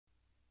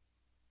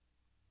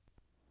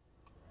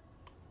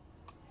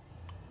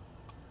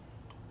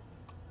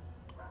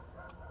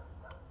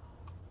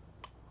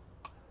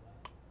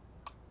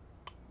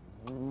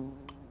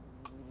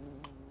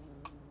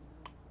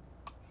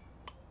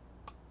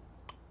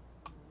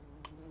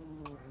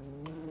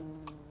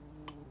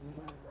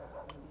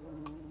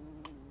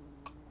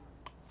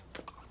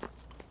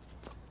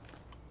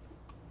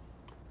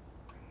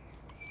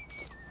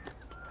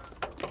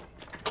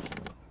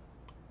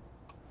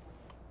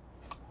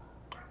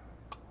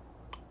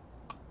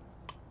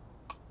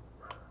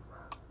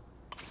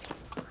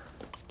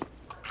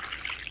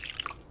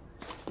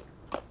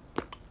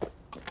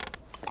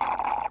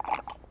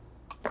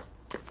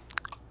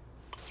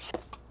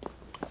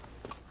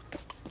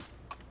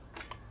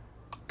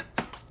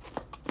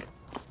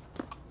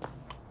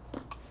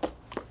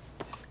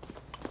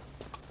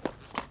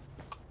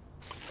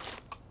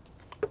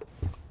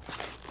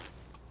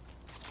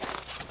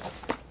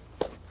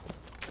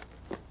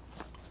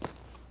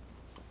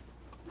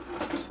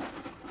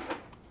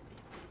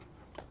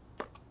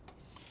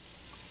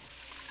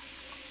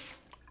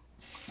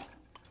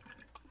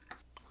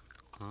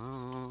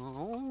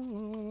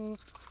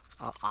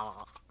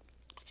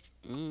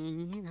Hello?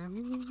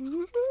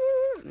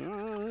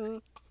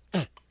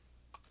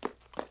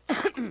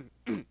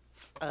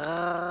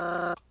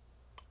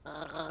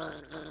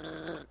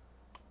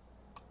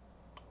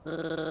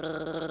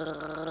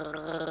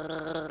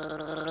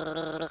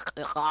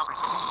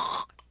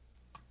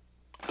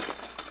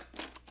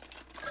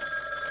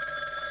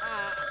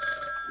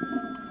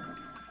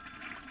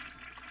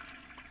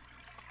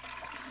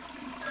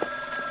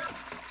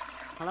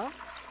 Hello?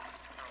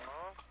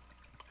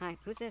 Hi,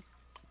 who's this?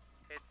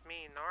 It's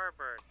me,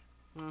 Norbert.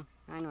 Oh,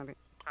 hi, Norbert.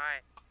 Hi.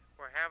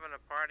 We're having a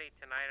party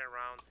tonight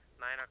around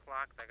 9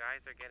 o'clock. The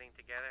guys are getting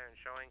together and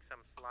showing some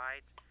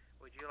slides.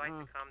 Would you like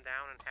to come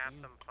down and have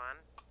some fun?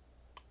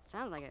 It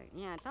sounds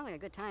like a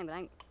good time,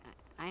 but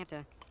I have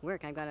to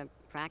work. I've got to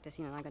practice,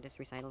 I've got this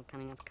recital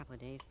coming up a couple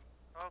of days.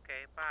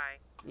 Okay, bye.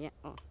 Yeah,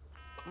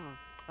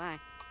 bye.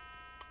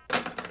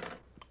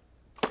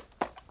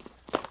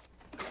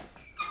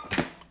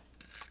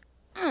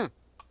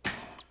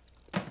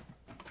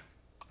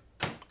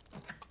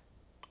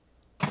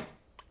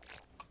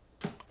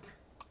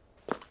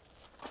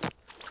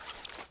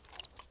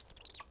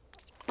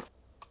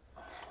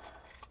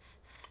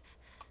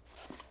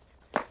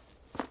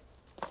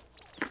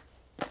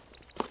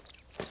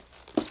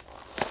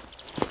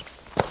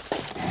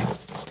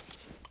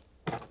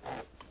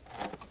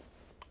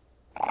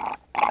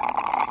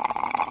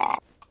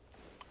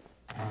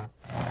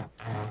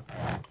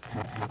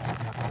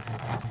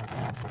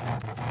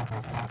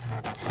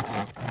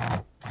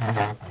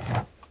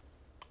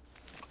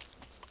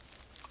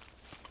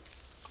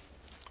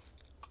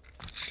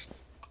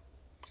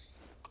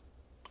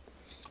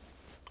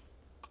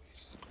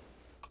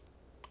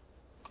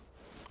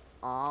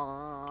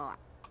 Oh.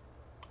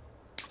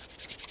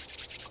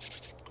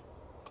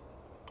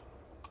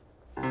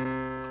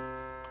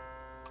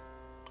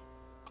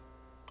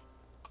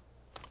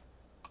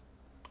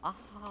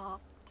 Ah.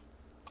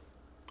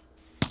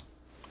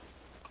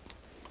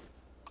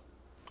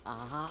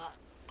 Ah.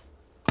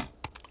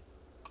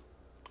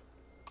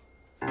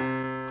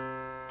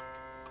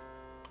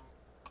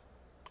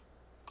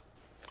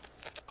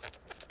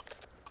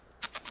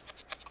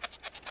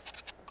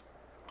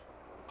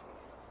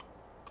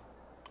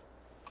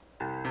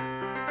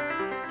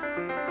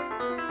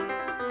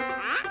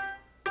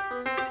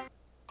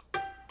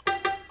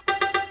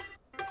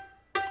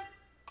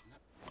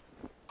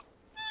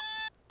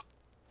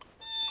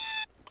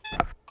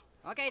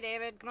 Okay,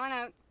 David, come on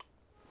out.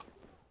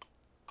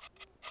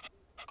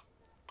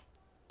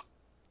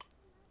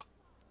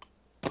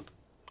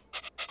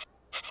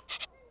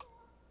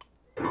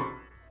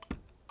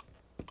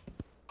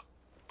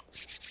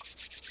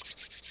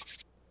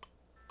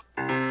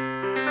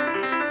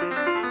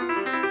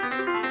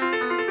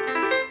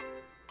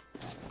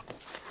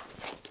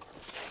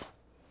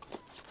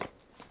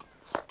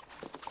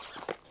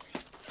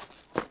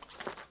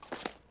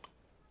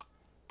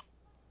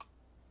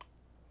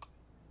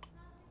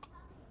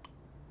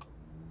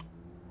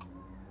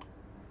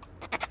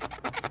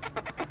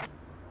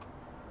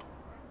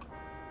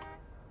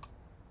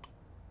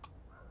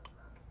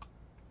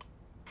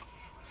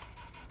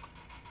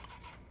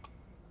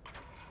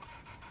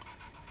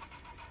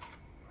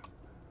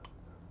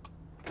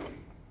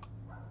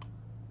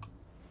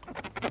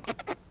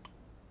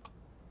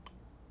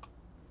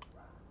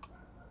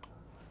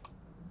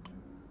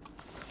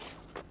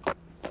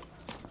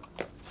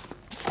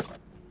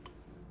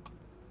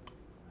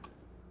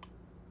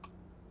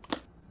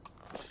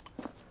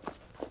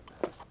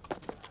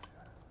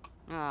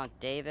 Oh,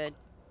 David.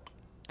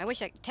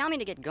 Tell me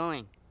to get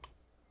going.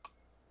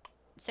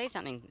 Say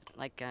something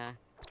like,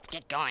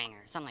 get going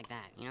or something like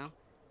that,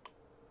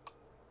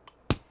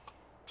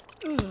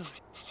 Ugh,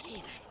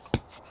 jeez, I'm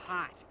so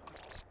hot.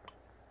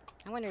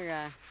 I wonder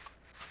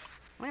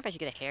if I should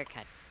get a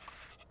haircut.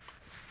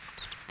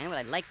 I know what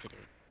I'd like to do.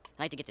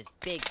 I'd like to get this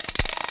big...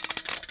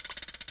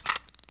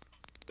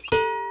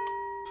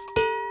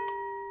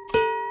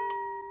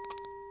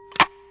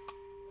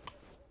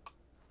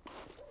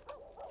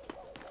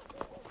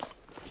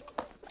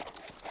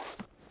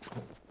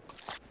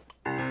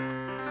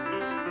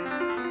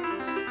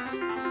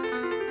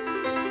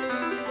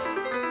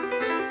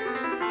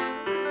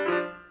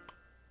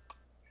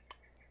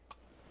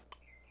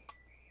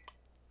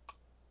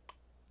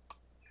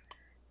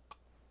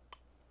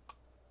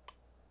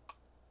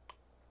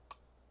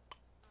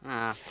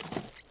 Ah.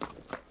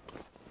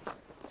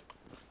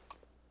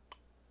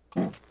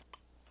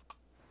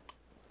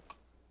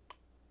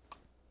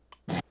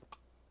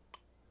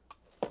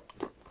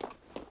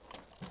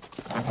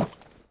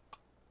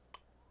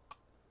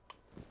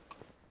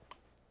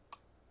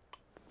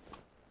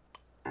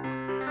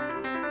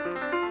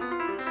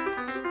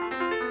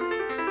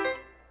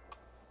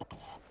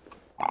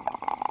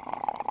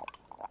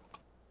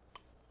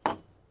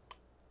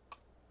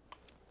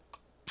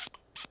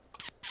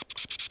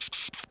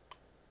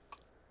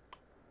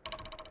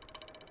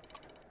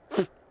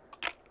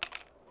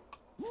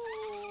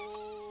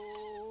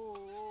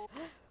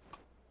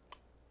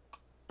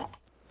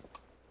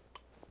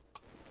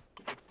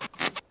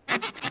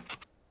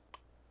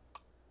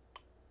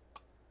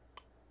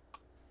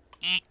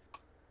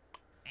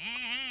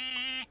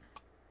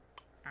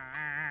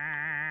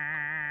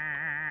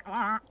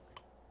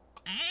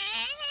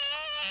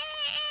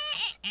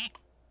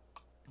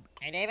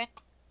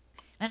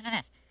 Listen to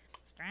this.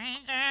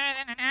 Strangers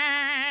in the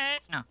night.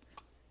 No.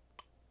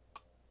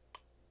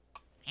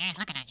 Here's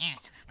looking at you,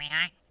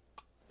 sweetheart.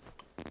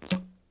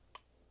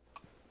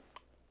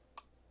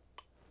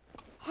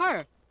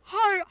 Hi,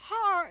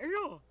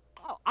 you.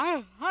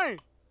 Oh, hi.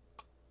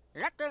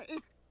 Let them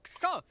eat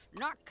so,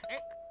 not cake.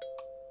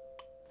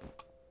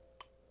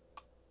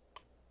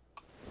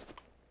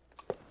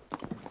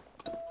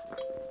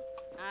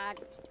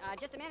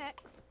 Just a minute.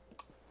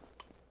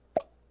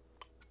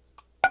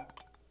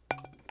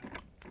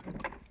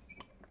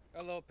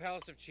 Hello,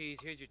 palace of cheese.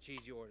 Here's your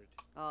cheese you ordered.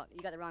 Oh,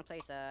 you got the wrong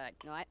place.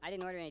 No, I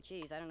didn't order any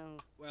cheese. I don't know.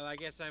 Well, I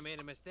guess I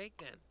made a mistake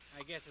then.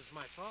 I guess it's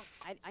my fault.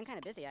 I'm kind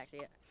of busy,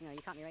 actually. You know,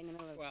 you caught me right in the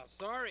middle of... Well,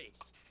 sorry.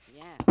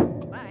 Yeah.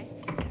 Bye.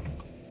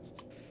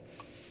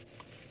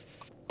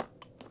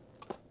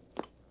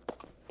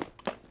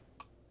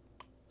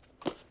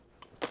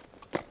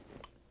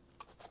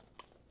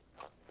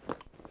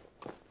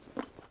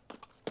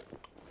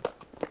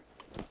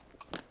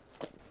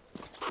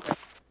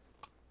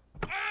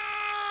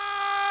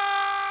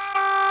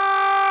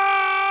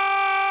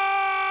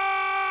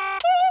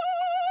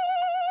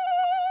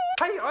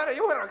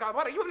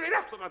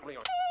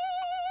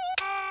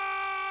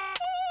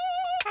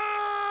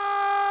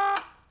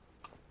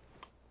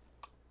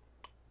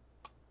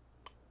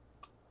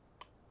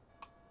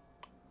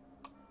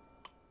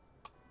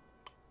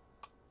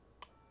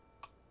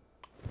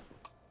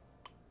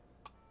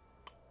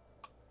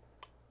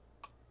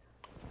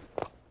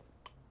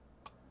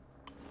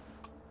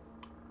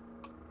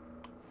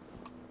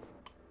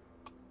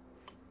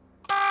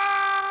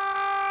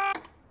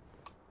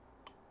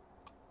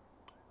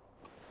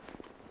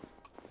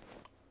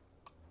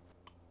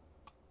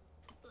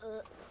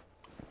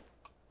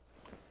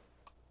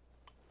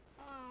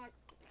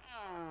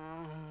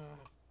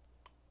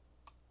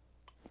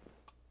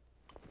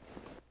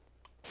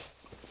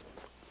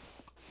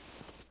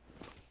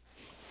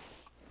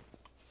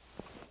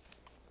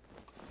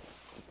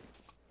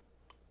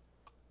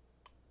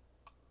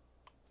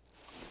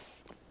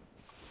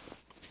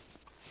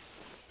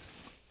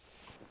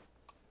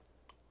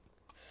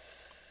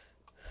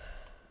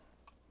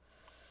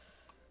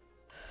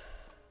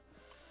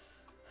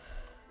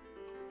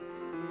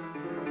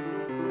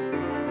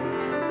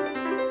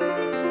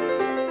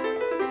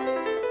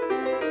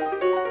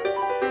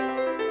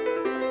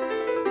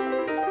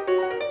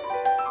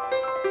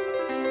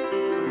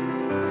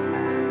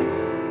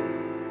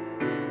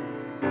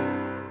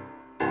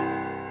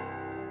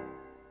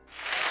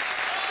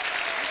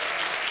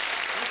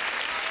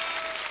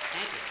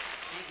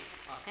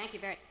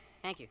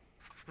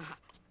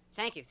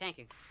 Thank you. Thank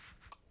you.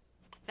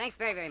 Thanks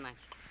very much.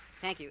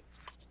 Thank you.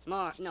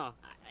 More, no,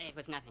 it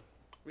was nothing,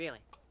 really.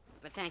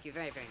 But thank you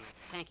very much.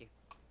 Thank you.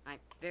 Thank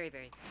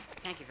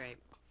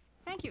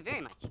you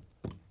very much.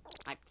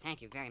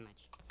 Thank you very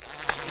much.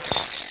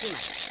 Too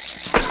much.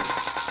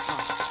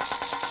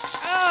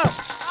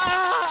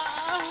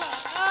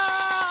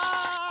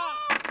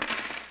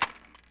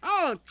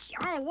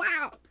 Oh,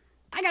 wow.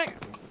 I gotta...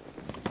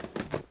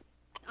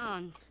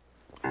 Oh...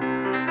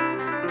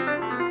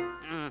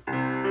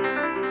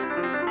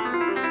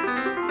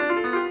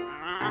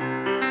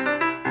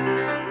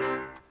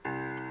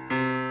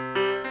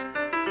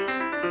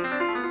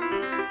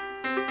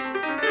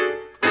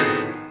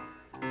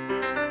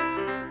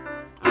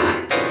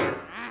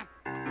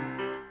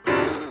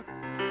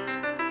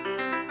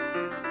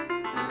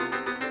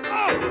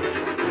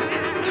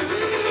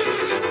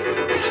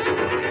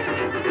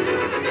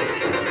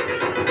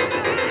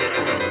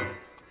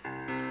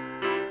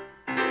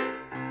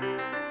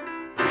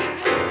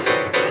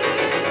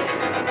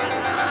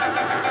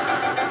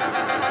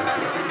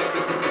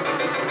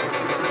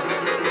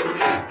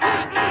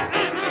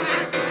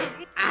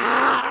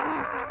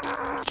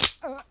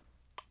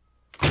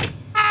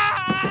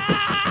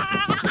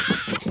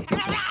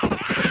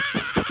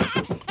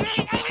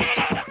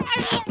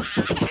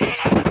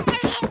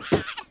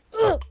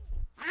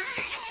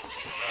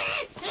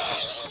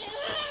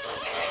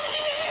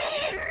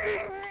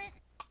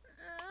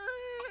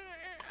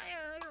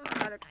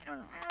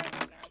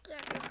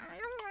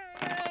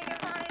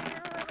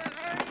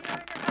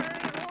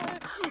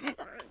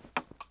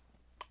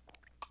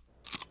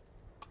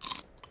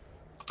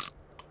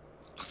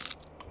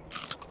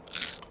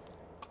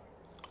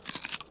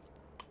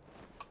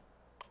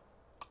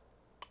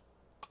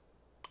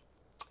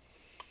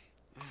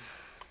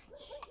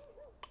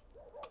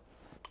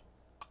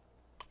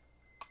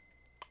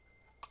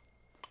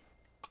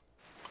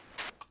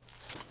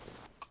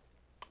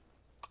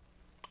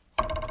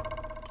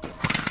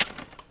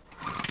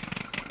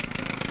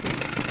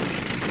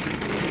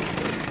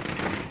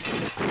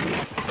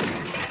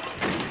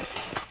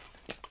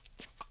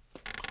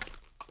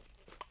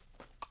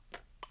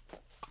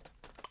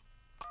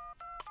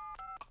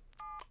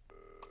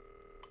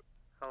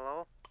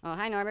 Oh,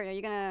 hi, Norbert. Are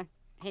you gonna...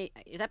 Hey,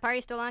 is that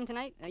party still on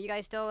tonight? Are you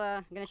guys still,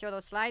 gonna show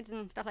those slides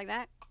and stuff like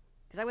that?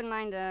 Because I wouldn't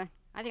mind, I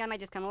think I might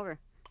just come over.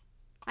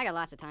 I got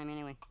lots of time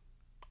anyway.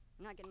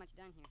 I'm not getting much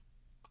done here.